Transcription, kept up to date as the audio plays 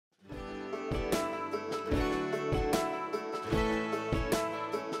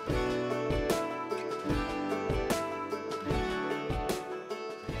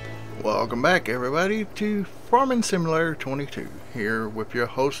Welcome back everybody to Farming Simulator 22, here with your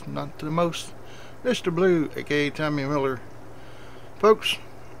host, not the most, Mr. Blue, aka Tommy Miller. Folks,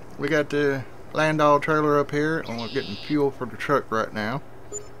 we got the Landau trailer up here and we're getting fuel for the truck right now.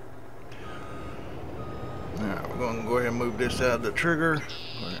 Now we're going to go ahead and move this out of the trigger.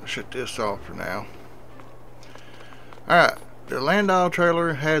 We're going to shut this off for now. Alright, the Landau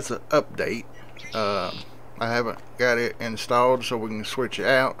trailer has an update. I haven't got it installed so we can switch it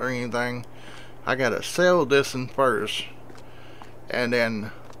out or anything. I gotta sell this one first and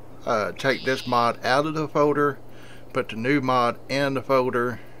then take this mod out of the folder, put the new mod in the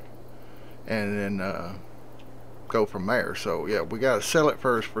folder, and then go from there. So yeah, we gotta sell it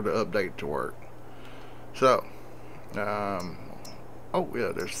first for the update to work. So oh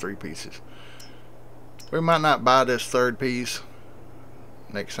yeah, there's 3 pieces. We might not buy this 3rd piece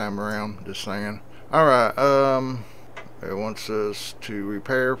next time around, just saying. Alright, it wants us to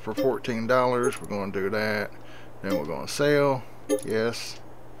repair for $14. We're going to do that. Then we're going to sell. Yes.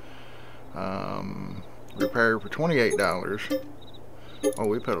 Repair for $28. Oh,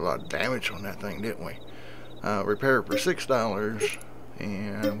 we put a lot of damage on that thing, didn't we? Repair for $6.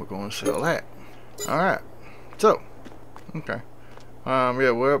 And we're going to sell that. Alright. So, okay.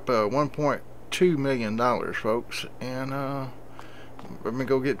 Yeah, we're up $1.2 million, folks. And, let me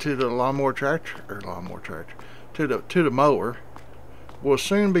go get to the lawnmower tractor, to the mower. We'll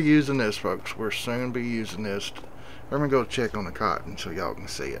soon be using this, folks. We'll soon be using this. Let me go check on the cotton so y'all can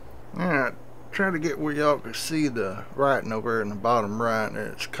see it. Alright, try to get where y'all can see the writing over there in the bottom right.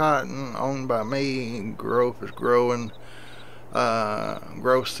 It's cotton owned by me. Growth is growing.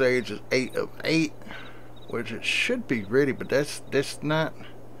 Growth stage is 8 of 8, which it should be ready, but that's not.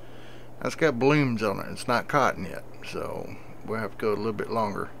 That's got blooms on it. It's not cotton yet, so we'll have to go a little bit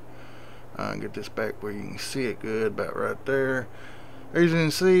longer. Get this back where you can see it good, about right there. As you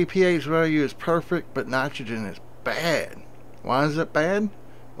can see, pH value is perfect, but nitrogen is bad. Why is it bad?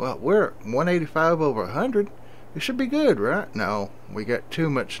 Well, we're at 185 over 100. It should be good, right? No, we got too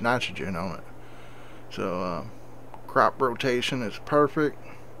much nitrogen on it. So, crop rotation is perfect.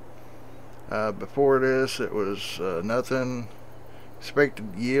 Before this, it was nothing.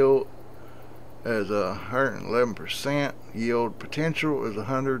 Expected yield is 111%. Yield potential is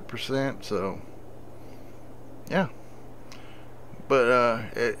 100%. So yeah,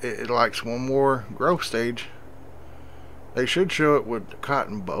 but it likes one more growth stage. They should show it with the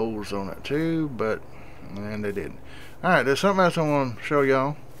cotton bolls on it too, but and they didn't. Alright, there's something else I want to show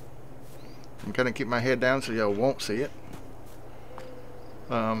y'all. I'm gonna keep my head down so y'all won't see it.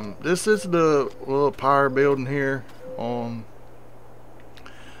 This is the little power building here on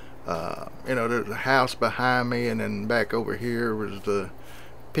you know, there's a house behind me, and then back over here was the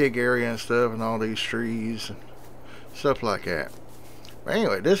pig area and stuff, and all these trees and stuff like that. But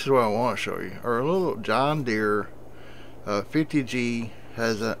anyway, this is what I want to show you. Our little John Deere 50G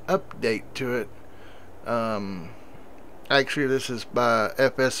has an update to it. Actually, this is by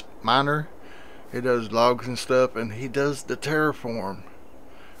FS Miner. He does logs and stuff, and he does the terraform.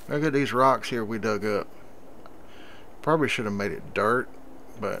 Look at these rocks here we dug up. Probably should have made it dirt,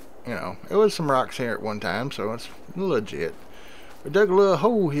 but you know, it was some rocks here at one time, so it's legit. We dug a little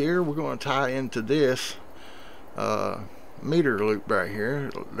hole here. We're going to tie into this meter loop right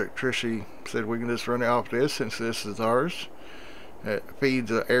here. Electricity said we can just run it off this since this is ours. It feeds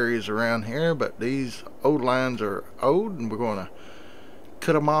the areas around here, but these old lines are old, and we're going to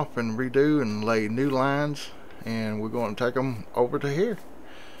cut them off and redo and lay new lines, and we're going to take them over to here.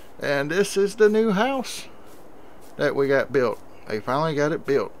 And this is the new house that we got built. They finally got it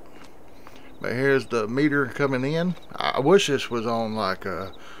built. But here's the meter coming in. I wish this was on like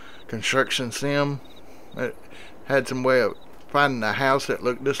a construction sim. It had some way of finding a house that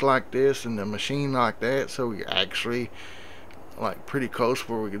looked just like this and a machine like that, so we actually like pretty close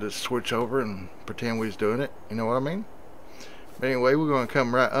where we could just switch over and pretend we was doing it. You know what I mean? But anyway, we're going to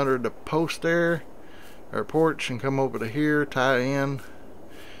come right under the post there, or porch, and come over to here, tie in,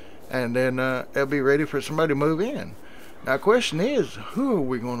 and then it'll be ready for somebody to move in. Now, the question is, who are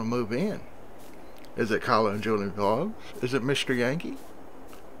we going to move in? Is it Collin Julian Vlogs? Is it Mr. Yankee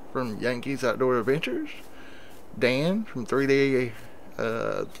from Yankees Outdoor Adventures? Dan from 3D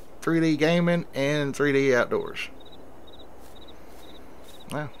Gaming and 3D Outdoors.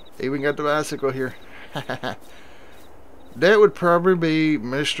 Wow, even got the bicycle here. That would probably be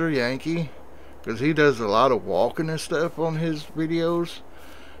Mr. Yankee, because he does a lot of walking and stuff on his videos.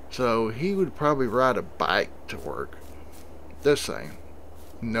 So he would probably ride a bike to work. This thing.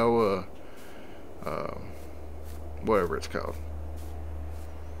 No, whatever it's called.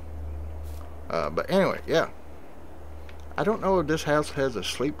 But anyway, yeah. I don't know if this house has a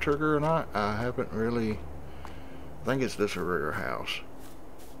sleep trigger or not. I haven't really. I think it's just a regular house.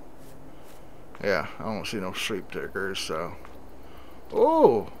 Yeah, I don't see no sleep triggers, so.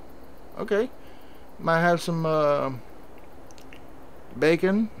 Oh, okay. Might have some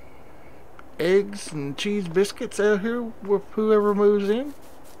bacon, eggs, and cheese biscuits out here with whoever moves in.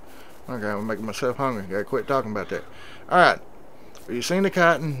 Okay, I'm making myself hungry. Gotta quit talking about that. Alright, you seen the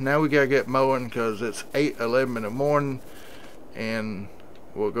cotton. Now we gotta get mowing because it's 8:11 in the morning. And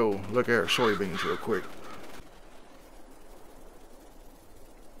we'll go look at our soybeans real quick.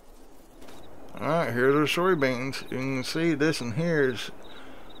 Alright, here's our soybeans. You can see this in here is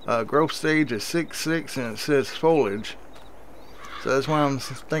growth stage is 6.6 and it says foliage. So that's why I'm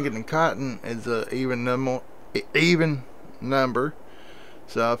thinking the cotton is a even number.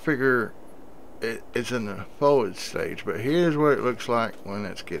 So I figure it's in the foliage stage. But here's what it looks like when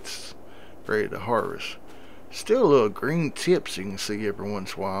it gets ready to harvest. Still little green tips you can see every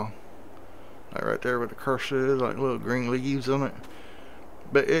once in a while. Like right there where the cursor is, like little green leaves on it.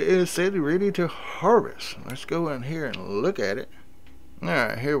 But it is said ready to harvest. Let's go in here and look at it.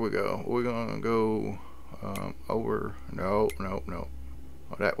 Alright, here we go. We're going to go over. No.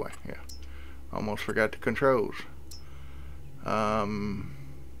 Oh, that way. Yeah. Almost forgot the controls.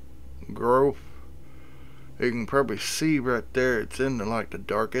 Growth. You can probably see right there it's in the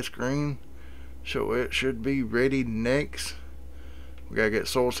darkest green. So it should be ready next. We gotta get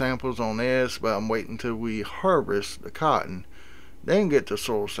soil samples on this, but I'm waiting till we harvest the cotton, then get the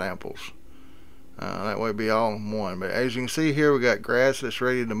soil samples. That way it'll be all in one. But as you can see here, we got grass that's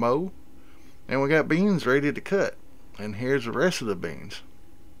ready to mow, and we got beans ready to cut. And here's the rest of the beans.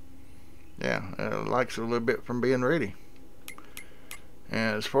 Yeah, it likes a little bit from being ready.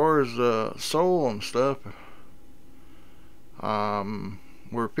 And as far as soil and stuff,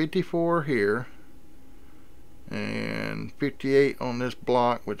 we're 54 here and 58 on this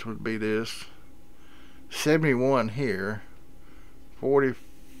block, which would be this, 71 here,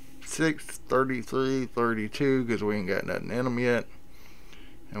 46, 33, 32 because we ain't got nothing in them yet.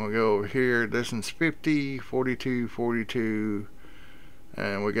 And we go over here, this one's 50, 42, 42,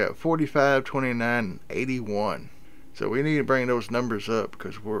 and we got 45, 29, and 81. So we need to bring those numbers up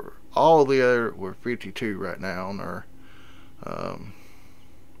because we're 52 right now on our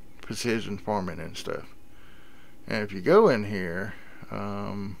precision farming and stuff. And if you go in here,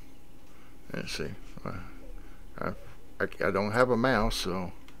 let's see, I don't have a mouse,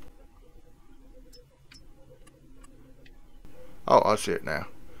 so oh, I see it now.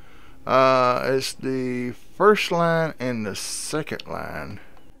 It's the first line and the second line,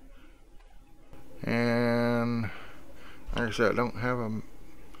 and like I said, I don't have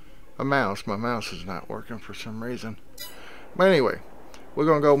a mouse. My mouse is not working for some reason. But anyway, we're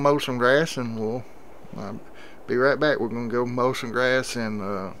gonna go mow some grass, and we'll be right back. We're gonna go mow some grass, and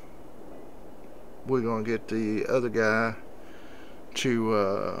we're gonna get the other guy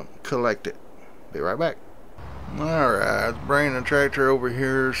to collect it. Be right back. Alright, let's bring the tractor over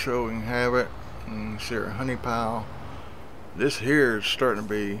here so we can have it. And see our honey pile. This here is starting to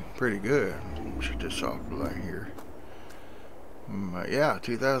be pretty good. Shut this off right here. Yeah,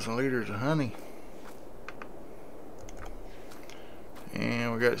 2,000 liters of honey.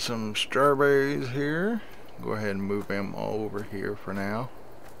 And we got some strawberries here. Go ahead and move them all over here for now.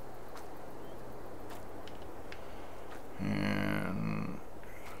 And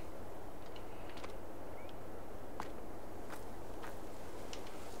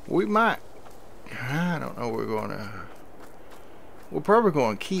we might, I don't know, we're probably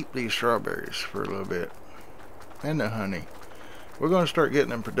going to keep these strawberries for a little bit. And the honey. We're going to start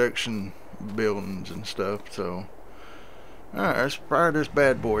getting in production buildings and stuff, so alright, let's fire this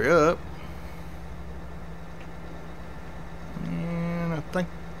bad boy up. And I think,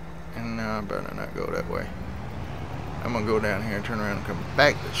 and now I better not go that way. I'm going to go down here and turn around and come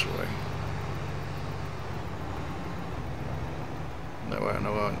back this way. That way I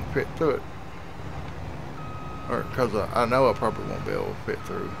know I can fit through it. Or, because I know I probably won't be able to fit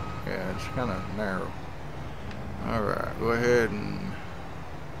through. Yeah, it's kind of narrow. Alright, go ahead and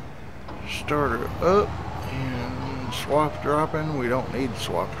start her up and swap dropping. We don't need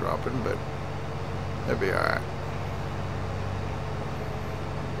swap dropping, but that'd be alright.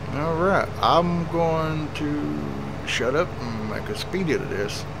 Alright, I'm going to shut up and make a speedy to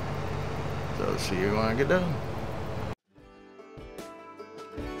this. So see you when I get done.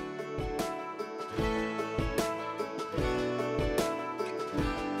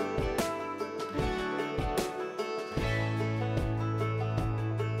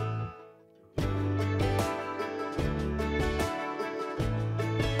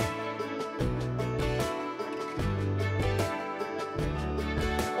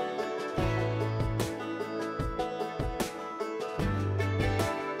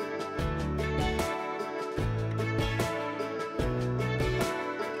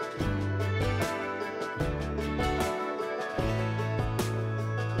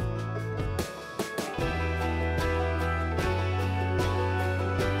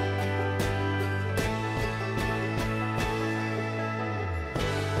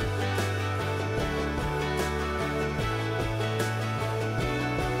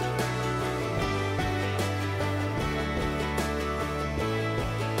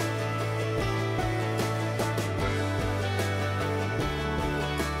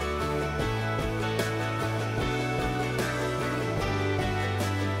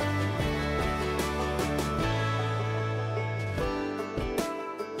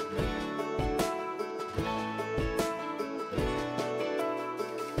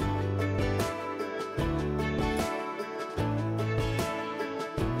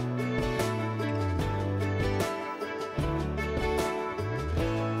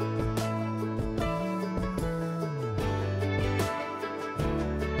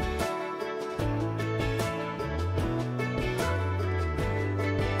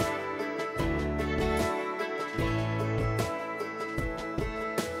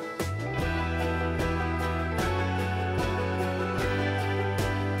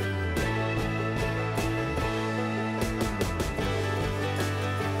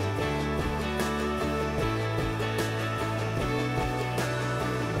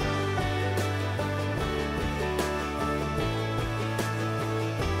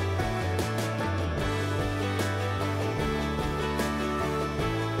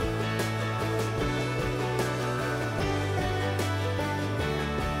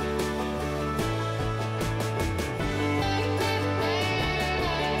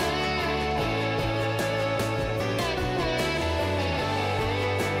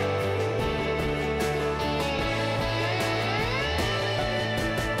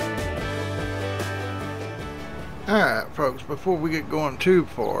 Alright folks, before we get going too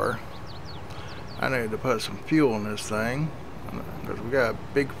far, I need to put some fuel in this thing, because we got a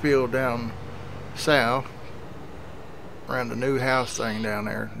big field down south around the new house thing down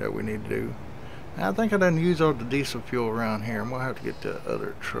there that we need to do. And I think I done used all the diesel fuel around here, and we'll have to get the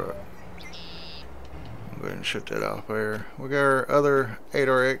other truck. I'll go ahead and shut that off there. We got our other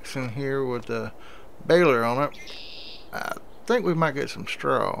 8RX in here with the baler on it. I think we might get some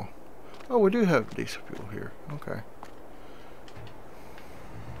straw. Oh, we do have diesel fuel here. Okay.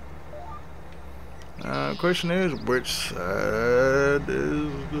 Question is, which side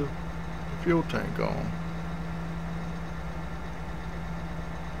is the fuel tank on?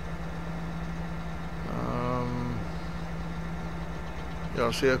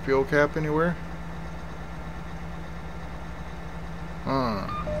 Y'all see a fuel cap anywhere? I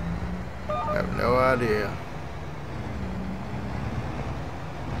have no idea.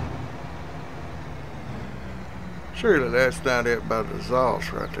 Surely that's not it by the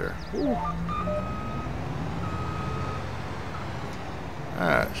exhaust right there.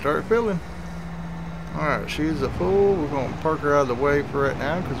 Alright, start filling. Alright, she's a fool. We're going to park her out of the way for right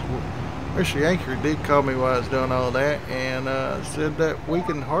now, because Mr. Yankee did call me while I was doing all that, and said that we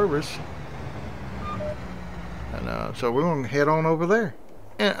can harvest. And so we're going to head on over there.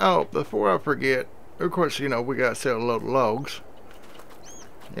 And oh, before I forget, of course, you know, we got to sell a load of logs.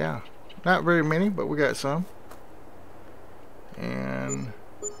 Yeah, not very many, but we got some. And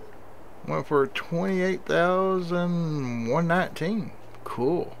went for 28,119.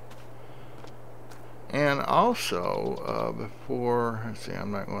 Cool. And also, before, let's see,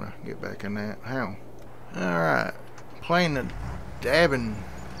 I'm not going to get back in that. How? Alright. Playing the dabbing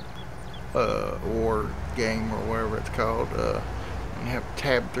war game, or whatever it's called. You have to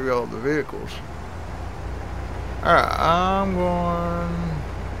tab through all the vehicles. Alright, I'm going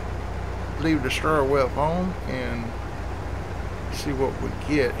to leave the straw whelp on and see what we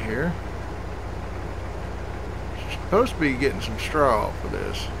get here. Supposed to be getting some straw for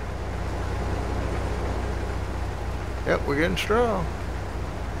this. Yep, we're getting straw.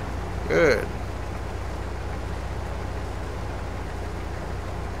 Good.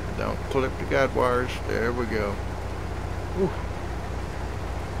 Don't clip the guide wires. There we go.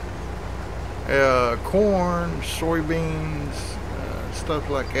 Corn, soybeans, stuff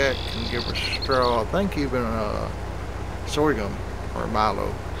like that can give us straw. I think even sorghum or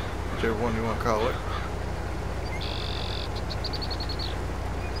milo, whichever one you want to call it.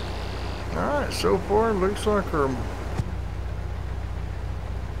 Alright, so far it looks like our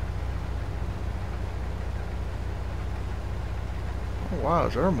wow,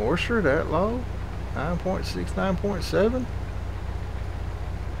 is our moisture that low? 9.6, 9.7?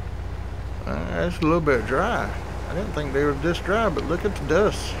 That's a little bit dry. I didn't think they were this dry, but look at the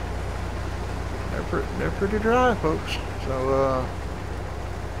dust. They're pretty dry, folks. So,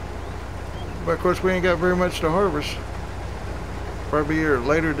 but of course we ain't got very much to harvest. Probably either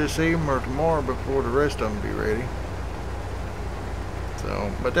later this evening or tomorrow before the rest of them be ready.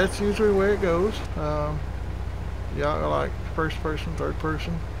 So, but that's usually the way it goes. Y'all like first person, third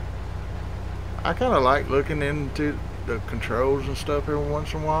person? I kind of like looking into the controls and stuff every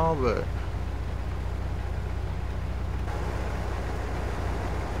once in a while, but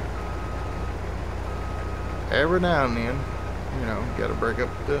every now and then, you know, you gotta break up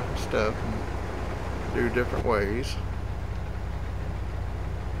the stuff and do different ways.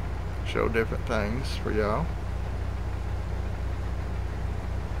 Show different things for y'all.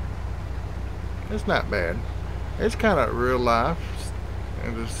 It's not bad. It's kind of real life.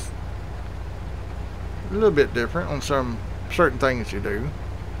 It's a little bit different on some certain things you do.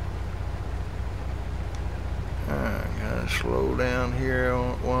 Gotta slow down here. I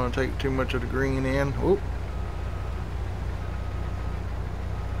don't want to take too much of the green in. Oop.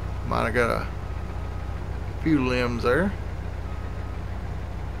 Might have got a few limbs there.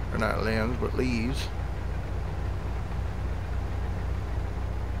 Or not limbs, but leaves.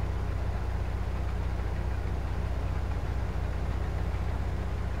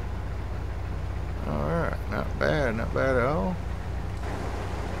 Alright, not bad at all.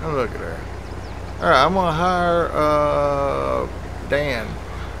 Now look at her. Alright, I'm gonna hire Dan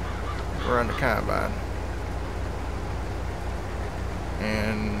to run the combine.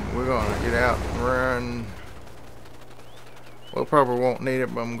 And we're gonna get out and run. Well, probably won't need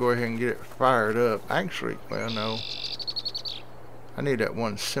it, but I'm gonna go ahead and get it fired up. Actually, well, no. I need that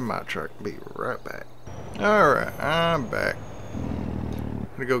one semi-truck. Be right back. Alright, I'm back. I'm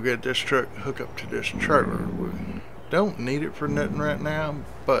gonna go get this truck, hook up to this trailer. We don't need it for nothing right now,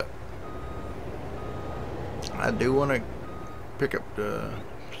 but I do want to pick up the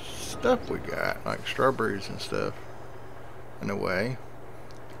stuff we got, like strawberries and stuff, in a way.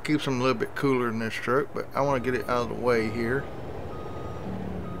 Keeps them a little bit cooler in this truck, but I want to get it out of the way here.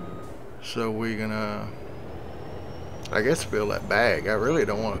 So we're gonna, I guess, fill that bag. I really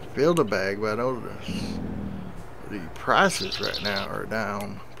don't want to fill the bag, but I know the prices right now are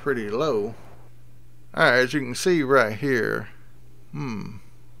down pretty low. Alright, as you can see right here,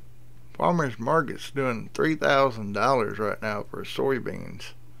 Farmers Market's doing $3,000 right now for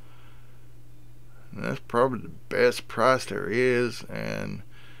soybeans. And that's probably the best price there is, and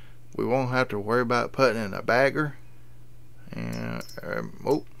we won't have to worry about putting in a bagger. And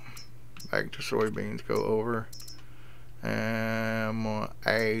back to soybeans, go over, and I'm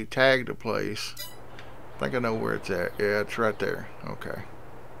gonna tag the place. I think I know where it's at. Yeah, it's right there. Okay.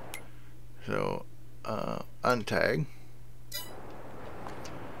 So untag.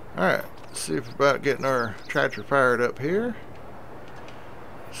 Alright, let's see if we're about getting our tractor fired up here.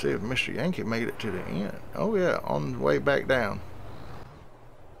 See if Mr. Yankee made it to the end. Oh yeah, on the way back down.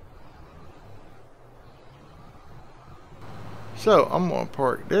 So I'm gonna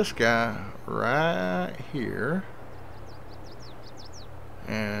park this guy right here,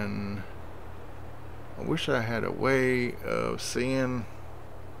 and I wish I had a way of seeing.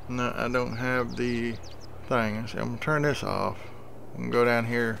 No, I don't have the thing. So I'm gonna turn this off. I'm gonna go down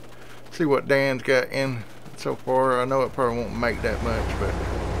here, see what Dan's got in so far. I know it probably won't make that much, but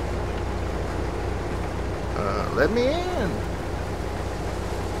let me in.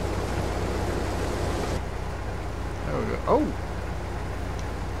 There we go. Oh,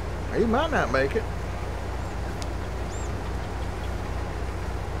 he might not make it.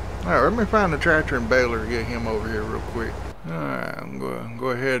 Alright, let me find the tractor and baler and get him over here real quick. Alright, I'm going to go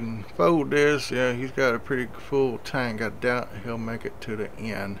ahead and fold this. Yeah, he's got a pretty full tank. I doubt he'll make it to the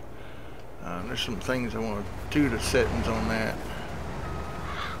end. There's some things I want to do, the settings on that.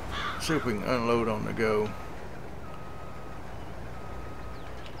 See if we can unload on the go.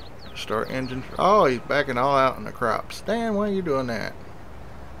 Start engine. Oh, he's backing all out in the crops. Dan, why are you doing that?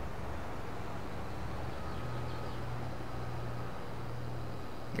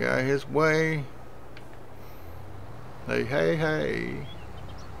 Got his way. Hey, hey, hey.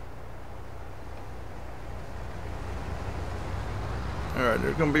 Alright,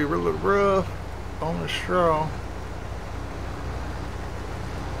 they're gonna be really rough on the straw.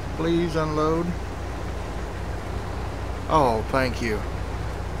 Please unload. Oh, thank you.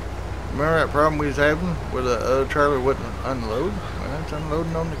 Remember that problem we was having where the other trailer wouldn't unload? Well, it's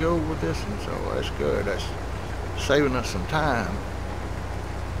unloading on the go with this one, so that's good. That's saving us some time.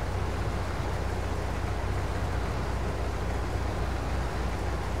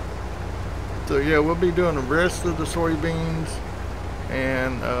 So yeah, we'll be doing the rest of the soybeans,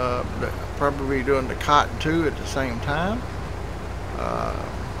 and probably be doing the cotton too at the same time.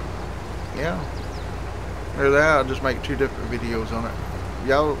 Yeah. Or that, I'll just make two different videos on it.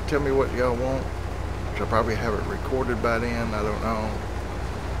 Y'all tell me what y'all want. I'll probably have it recorded by then. I don't know.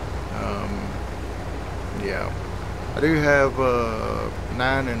 Yeah. I do have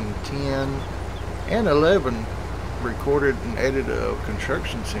 9 and 10 and 11 recorded and edited of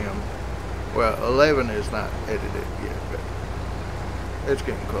construction sim. Well, 11 is not edited yet, but it's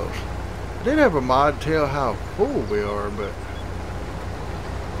getting close. I did have a mod tell how full we are, but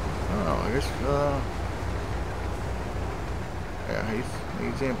I don't know, I guess yeah,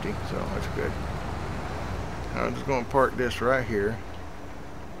 he's empty, so that's good. I'm just gonna park this right here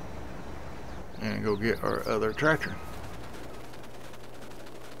and go get our other tractor.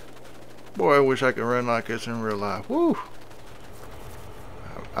 Boy, I wish I could run like this in real life. Woo!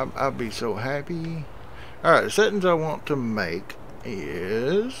 I'll be so happy. Alright, the settings I want to make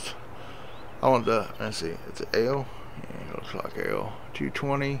is, I want the, let's see, it's an L. Yeah, it looks like L.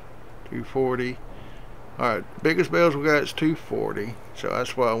 220, 240. Alright, biggest bales we got is 240, so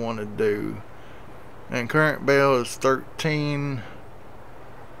that's what I want to do. And current bale is 13.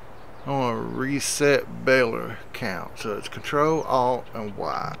 I want to reset baler count. So it's Control, Alt, and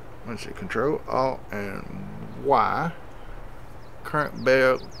Y. Let's see, Control, Alt, and Y. Current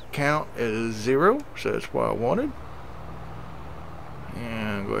bale count is 0, so that's what I wanted.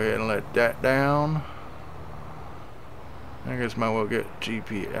 And go ahead and let that down. I guess might well get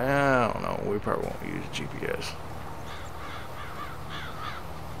GPS. I don't know, we probably won't use GPS.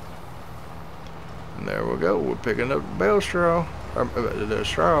 And there we go, we're picking up the bale straw. The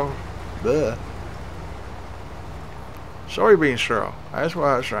straw. Bleh. Soybean straw. That's what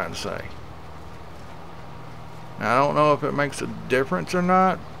I was trying to say. Now, I don't know if it makes a difference or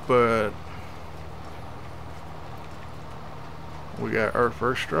not, but we got our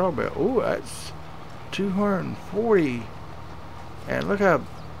first straw bale. Ooh, that's 240. And look how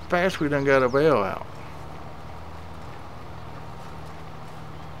fast we done got a bale out.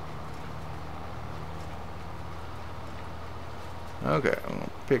 Okay, I'm gonna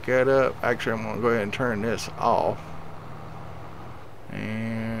pick that up. Actually, I'm gonna go ahead and turn this off.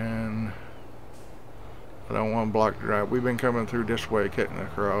 And I don't want to block the drive. We've been coming through this way, cutting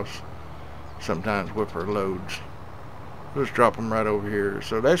across sometimes with our loads. Let's drop them right over here.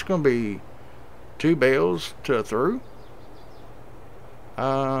 So that's gonna be 2 bales to a through.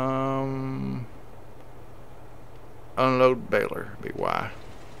 Unload baler, BY.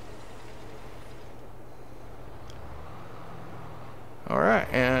 Alright,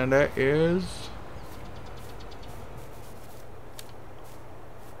 and that is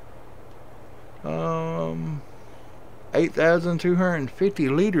 8,250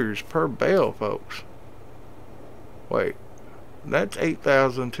 liters per bale, folks. Wait, that's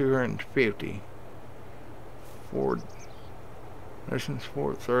 8,250 for distance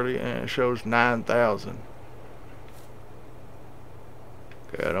 430, and it shows 9,000.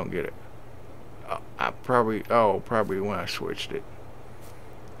 Okay, I don't get it. Probably when I switched it.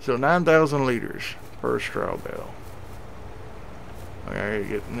 So 9,000 liters per straw bale. Okay, I gotta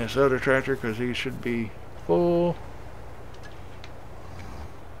get in this other tractor because he should be full.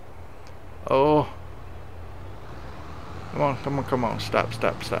 Oh. Come on. Stop.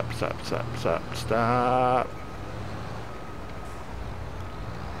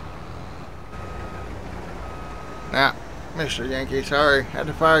 Now, Mr. Yankee, sorry. Had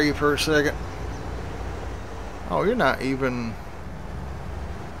to fire you for a second. Oh, you're not even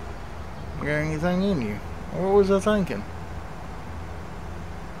got anything in you. What was I thinking?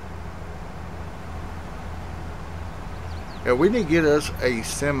 Yeah, we need to get us a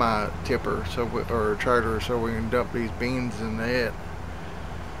semi-tipper or a trailer so we can dump these beans in that.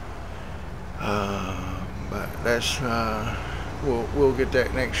 But that's we'll get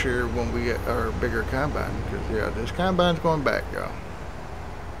that next year when we get our bigger combine. Because yeah, this combine's going back, y'all.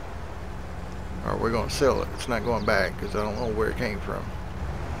 Or we're gonna sell it. It's not going back because I don't know where it came from.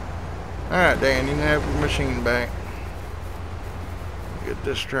 All right, Dan, you can have your machine back. Get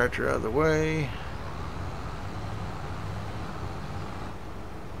this tractor out of the way.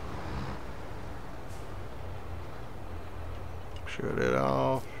 Shut it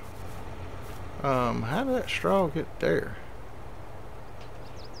off. How did that straw get there?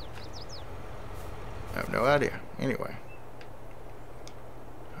 I have no idea. Anyway.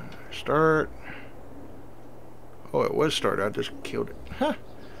 Start. Oh, it was started. I just killed it. Huh.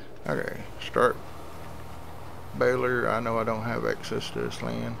 Okay. Start baler. I know I don't have access to this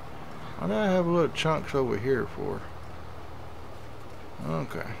land. Why do I have little chunks over here for?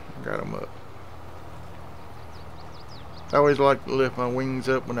 Okay. I got them up. I always like to lift my wings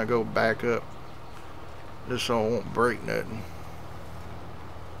up when I go back up, just so I won't break nothing.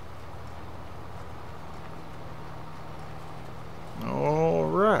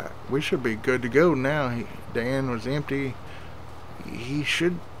 Alright, we should be good to go now. Dan was empty. He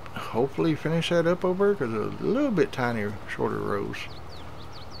should hopefully finish that up over because it's a little bit tinier, shorter rows.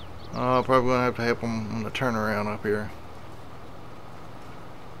 Probably going to have to help him on the turnaround up here.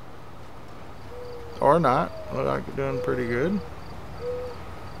 Or not. Look like it's doing pretty good.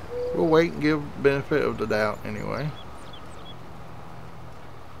 We'll wait and give benefit of the doubt anyway.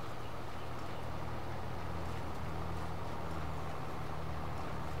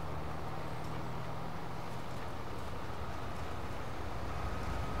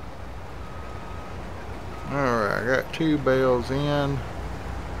 Alright, I got 2 bales in.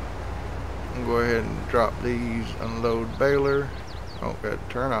 I'll go ahead and drop these, unload baler. Oh, got to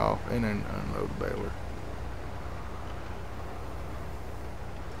turn off and then unload baler.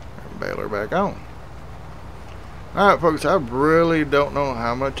 And baler back on. Alright, folks, I really don't know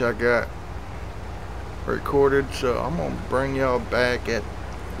how much I got recorded, so I'm going to bring y'all back at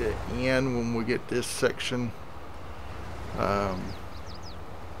the end when we get this section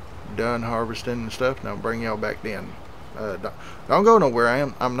done harvesting and stuff, and I'll bring y'all back then. Don't go nowhere.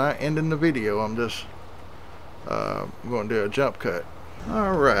 I'm not ending the video. I'm just going to do a jump cut.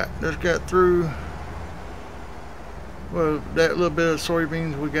 Alright, just got through that little bit of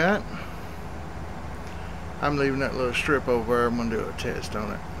soybeans we got. I'm leaving that little strip over there. I'm going to do a test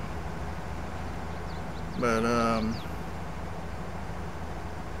on it. But I'm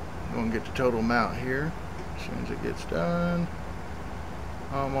going to get the total amount here as soon as it gets done.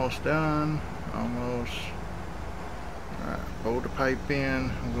 Almost done. Almost. Alright, bolt the pipe in.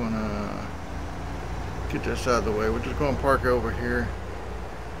 I'm going to get this out of the way. We're just going to park over here.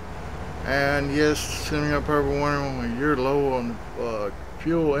 And yes, some of you are probably wondering, well, you're low on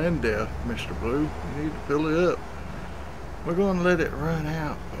fuel and depth, Mr. Blue. You need to fill it up. we're going to let it run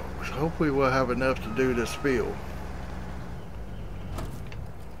out. Hopefully we'll have enough to do this field,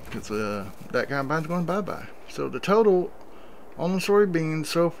 because that combine's going bye-bye. So the total on the soybeans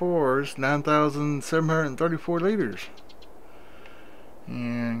so far is 9,734 liters.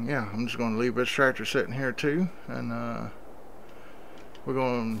 And yeah, I'm just going to leave this tractor sitting here too, and we're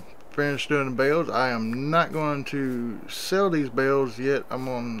going to finish doing the bales. I am not going to sell these bales yet. I'm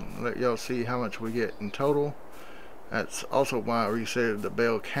going to let y'all see how much we get in total. That's also why I reset the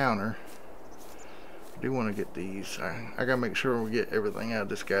bale counter. I do want to get these. I gotta make sure we get everything out of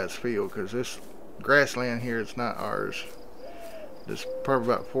this guy's field, because this grassland here is not ours. It's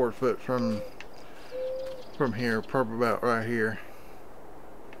probably about 4 foot from here, probably about right here.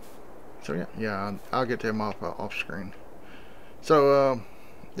 So yeah, I'll get them off screen. So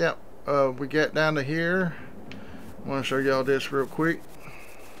yeah, we get down to here. I want to show y'all this real quick.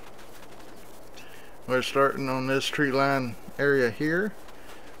 We're starting on this tree line area here,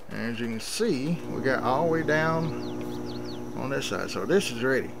 and as you can see, we got all the way down on this side. So this is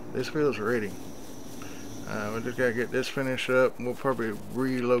ready. This field's ready. We just gotta get this finished up. We'll probably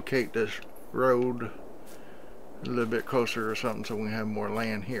relocate this road a little bit closer or something, so we can have more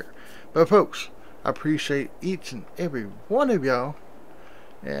land here. But folks, I appreciate each and every one of y'all,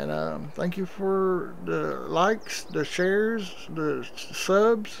 and thank you for the likes, the shares, the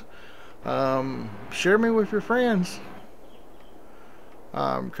subs. Share me with your friends,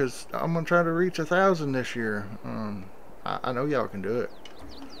 because I'm gonna try to reach 1,000 this year. I know y'all can do it.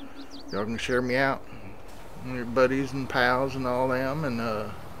 Y'all can share me out, your buddies and pals and all them,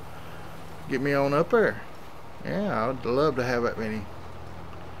 and get me on up there. Yeah, I'd love to have that many.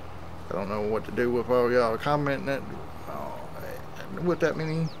 I don't know what to do with all y'all commenting that with that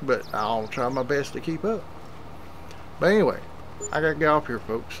many, but I'll try my best to keep up. But anyway, I gotta get off here,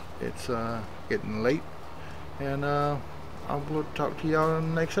 folks. It's getting late, and I will talk to y'all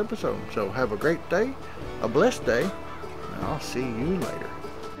in the next episode. So have a great day, a blessed day, and I'll see you later.